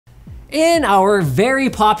In our very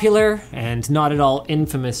popular and not at all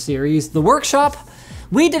infamous series, The Workshop,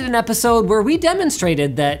 we did an episode where we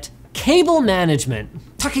demonstrated that cable management,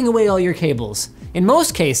 tucking away all your cables, in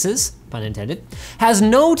most cases, pun intended, has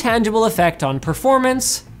no tangible effect on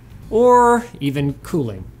performance or even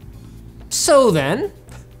cooling. So then,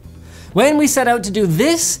 when we set out to do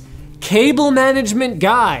this cable management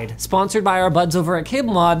guide, sponsored by our buds over at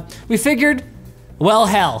Cable Mod, we figured, well,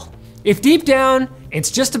 hell, if deep down it's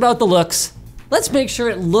just about the looks, let's make sure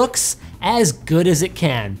it looks as good as it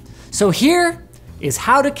can. So here is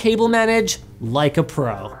how to cable manage like a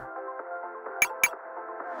pro.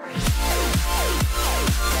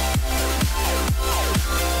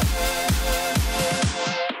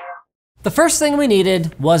 The first thing we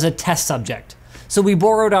needed was a test subject. So we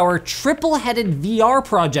borrowed our triple-headed VR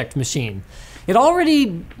project machine. It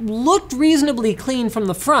already looked reasonably clean from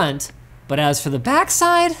the front, but as for the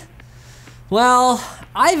backside, well,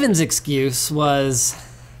 Ivan's excuse was,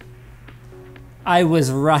 I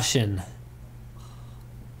was Russian.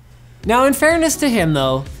 Now, in fairness to him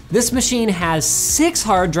though, this machine has 6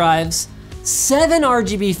 hard drives, 7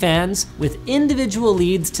 RGB fans with individual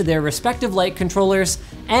leads to their respective light controllers,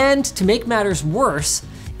 and to make matters worse,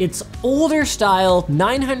 its older style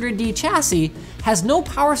 900D chassis has no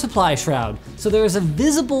power supply shroud, so there is a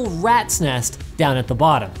visible rat's nest down at the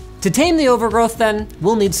bottom. To tame the overgrowth then,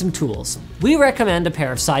 we'll need some tools. We recommend a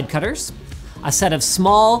pair of side cutters, a set of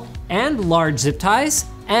small and large zip ties,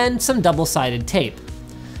 and some double-sided tape.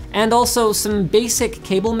 And also some basic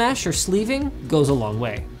cable mesh or sleeving goes a long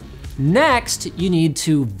way. Next, you need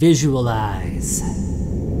to visualize.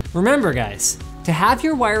 Remember guys, to have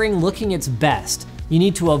your wiring looking its best, you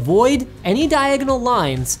need to avoid any diagonal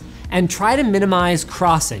lines and try to minimize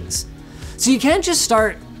crossings. So you can't just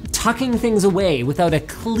start tucking things away without a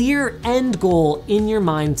clear end goal in your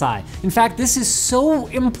mind's eye. In fact, this is so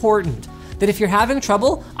important that if you're having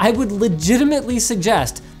trouble, I would legitimately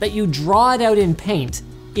suggest that you draw it out in paint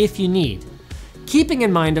if you need. Keeping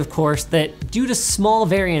in mind, of course, that due to small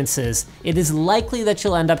variances, it is likely that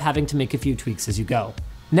you'll end up having to make a few tweaks as you go.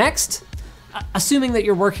 Next, assuming that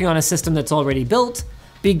you're working on a system that's already built,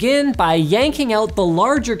 begin by yanking out the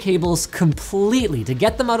larger cables completely to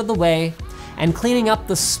get them out of the way and cleaning up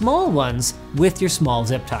the small ones with your small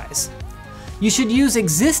zip ties. You should use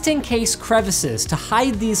existing case crevices to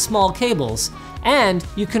hide these small cables, and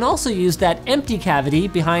you can also use that empty cavity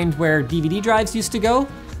behind where DVD drives used to go.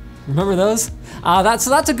 Remember those?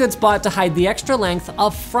 That's a good spot to hide the extra length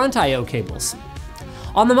of front I/O cables.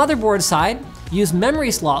 On the motherboard side, use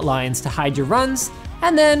memory slot lines to hide your runs,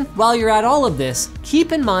 and then while you're at all of this,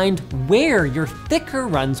 keep in mind where your thicker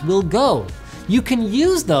runs will go. You can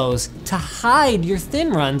use those to hide your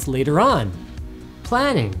thin runs later on.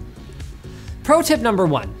 Planning. Pro tip number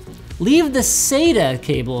 1, leave the SATA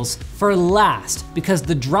cables for last because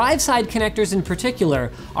the drive side connectors in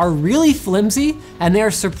particular are really flimsy and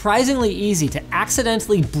they're surprisingly easy to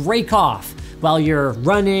accidentally break off while you're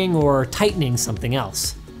running or tightening something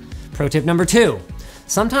else. Pro tip number 2,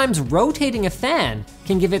 sometimes rotating a fan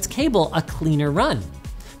can give its cable a cleaner run.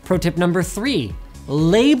 Pro tip number 3,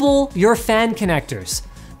 label your fan connectors.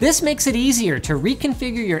 This makes it easier to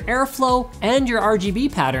reconfigure your airflow and your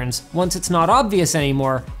RGB patterns once it's not obvious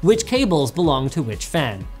anymore which cables belong to which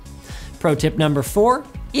fan. Pro tip number 4,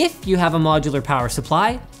 if you have a modular power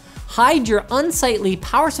supply, hide your unsightly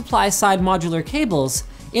power supply side modular cables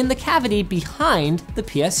in the cavity behind the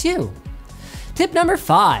PSU. Tip number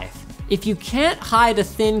 5, if you can't hide a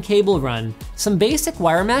thin cable run, some basic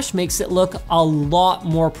wire mesh makes it look a lot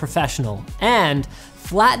more professional, and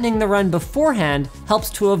flattening the run beforehand helps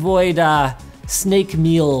to avoid snake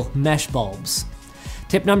meal mesh bulbs.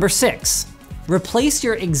 Tip number 6, replace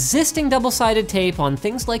your existing double-sided tape on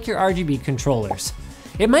things like your RGB controllers.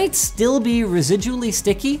 It might still be residually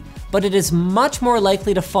sticky, but it is much more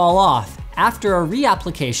likely to fall off after a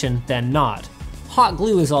reapplication than not. Hot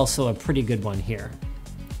glue is also a pretty good one here.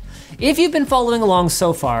 If you've been following along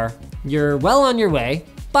so far, you're well on your way,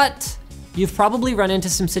 but you've probably run into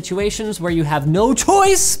some situations where you have no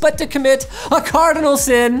choice but to commit a cardinal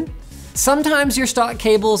sin. Sometimes your stock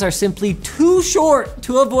cables are simply too short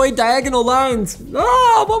to avoid diagonal lines.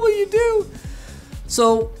 What will you do?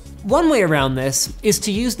 So one way around this is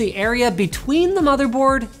to use the area between the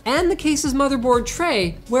motherboard and the case's motherboard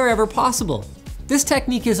tray wherever possible. This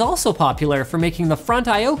technique is also popular for making the front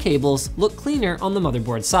I/O cables look cleaner on the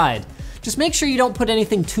motherboard side. Just make sure you don't put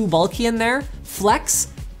anything too bulky in there. Flex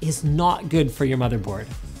is not good for your motherboard.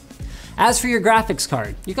 As for your graphics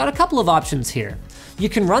card, you got a couple of options here. You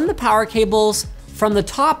can run the power cables from the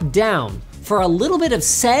top down for a little bit of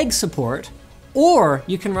sag support, or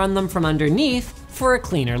you can run them from underneath for a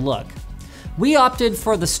cleaner look. We opted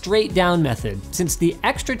for the straight down method since the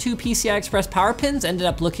extra 2 PCI Express power pins ended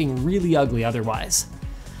up looking really ugly otherwise.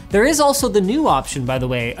 There is also the new option, by the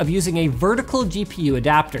way, of using a vertical GPU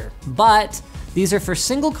adapter, but these are for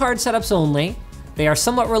single card setups only. They are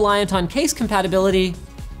somewhat reliant on case compatibility,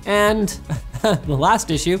 and the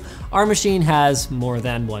last issue, our machine has more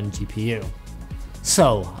than one GPU.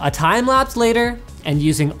 So, a time lapse later, and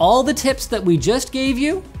using all the tips that we just gave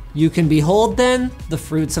you, you can behold then the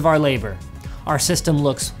fruits of our labor. Our system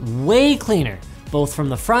looks way cleaner, both from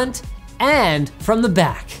the front and from the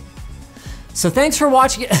back. So thanks for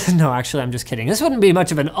watching it. No, actually, I'm just kidding. This wouldn't be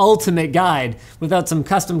much of an ultimate guide without some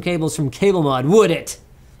custom cables from CableMod, would it?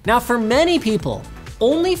 Now, for many people,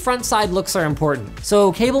 only front side looks are important.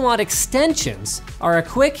 So CableMod extensions are a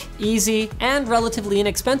quick, easy, and relatively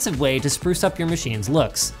inexpensive way to spruce up your machine's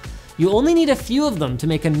looks. You only need a few of them to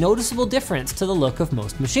make a noticeable difference to the look of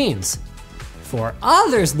most machines. For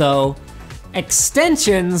others though,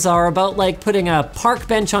 extensions are about like putting a park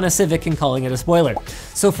bench on a Civic and calling it a spoiler.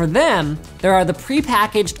 So for them, there are the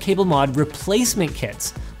pre-packaged CableMod replacement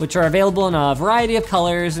kits, which are available in a variety of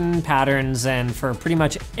colors and patterns and for pretty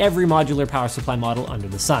much every modular power supply model under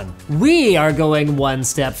the sun. We are going one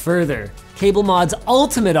step further. CableMod's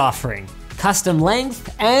ultimate offering, custom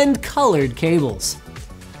length and colored cables.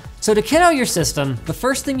 So to kit out your system, the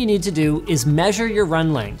first thing you need to do is measure your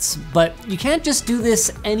run lengths, but you can't just do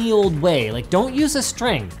this any old way, like don't use a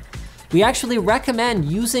string. We actually recommend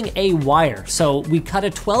using a wire. So we cut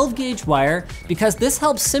a 12 gauge wire because this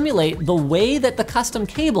helps simulate the way that the custom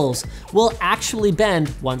cables will actually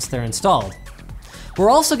bend once they're installed.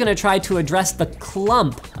 We're also gonna try to address the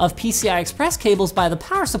clump of PCI Express cables by the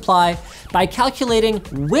power supply by calculating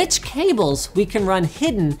which cables we can run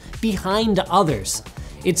hidden behind others.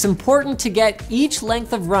 It's important to get each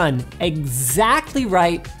length of run exactly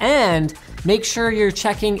right and make sure you're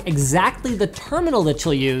checking exactly the terminal that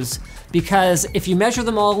you'll use, because if you measure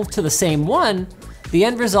them all to the same one, the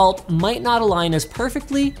end result might not align as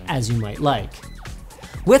perfectly as you might like.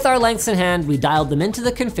 With our lengths in hand, we dialed them into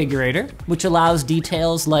the configurator, which allows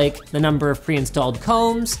details like the number of pre-installed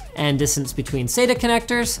combs and distance between SATA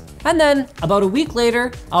connectors. And then about a week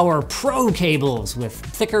later, our pro cables with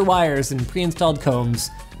thicker wires and pre-installed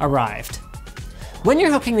combs arrived. When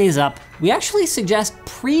you're hooking these up, we actually suggest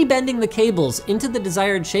pre-bending the cables into the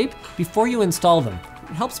desired shape before you install them.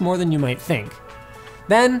 It helps more than you might think.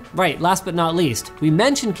 Then, right, last but not least, we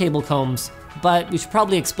mentioned cable combs, but we should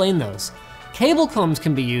probably explain those. Cable combs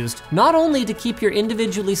can be used not only to keep your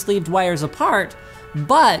individually sleeved wires apart,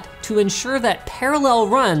 but to ensure that parallel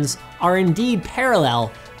runs are indeed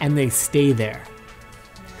parallel and they stay there.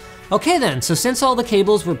 Okay then, so since all the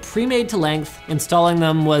cables were pre-made to length, installing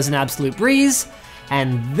them was an absolute breeze,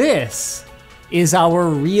 and this is our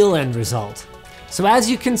real end result. So as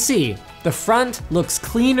you can see, the front looks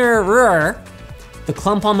cleaner, the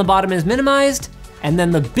clump on the bottom is minimized, and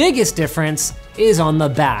then the biggest difference is on the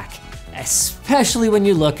back, especially when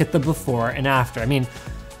you look at the before and after. I mean,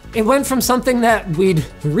 it went from something that we'd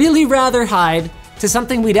really rather hide to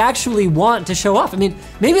something we'd actually want to show off. I mean,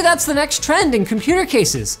 maybe that's the next trend in computer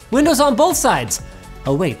cases. Windows on both sides.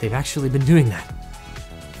 Oh wait, they've actually been doing that.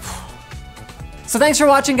 So thanks for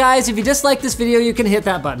watching, guys. If you disliked this video, you can hit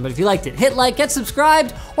that button, but if you liked it, hit like, get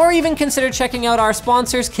subscribed, or even consider checking out our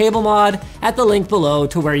sponsors, CableMod, at the link below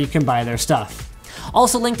to where you can buy their stuff.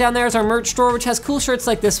 Also linked down there is our merch store, which has cool shirts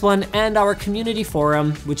like this one, and our community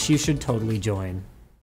forum, which you should totally join.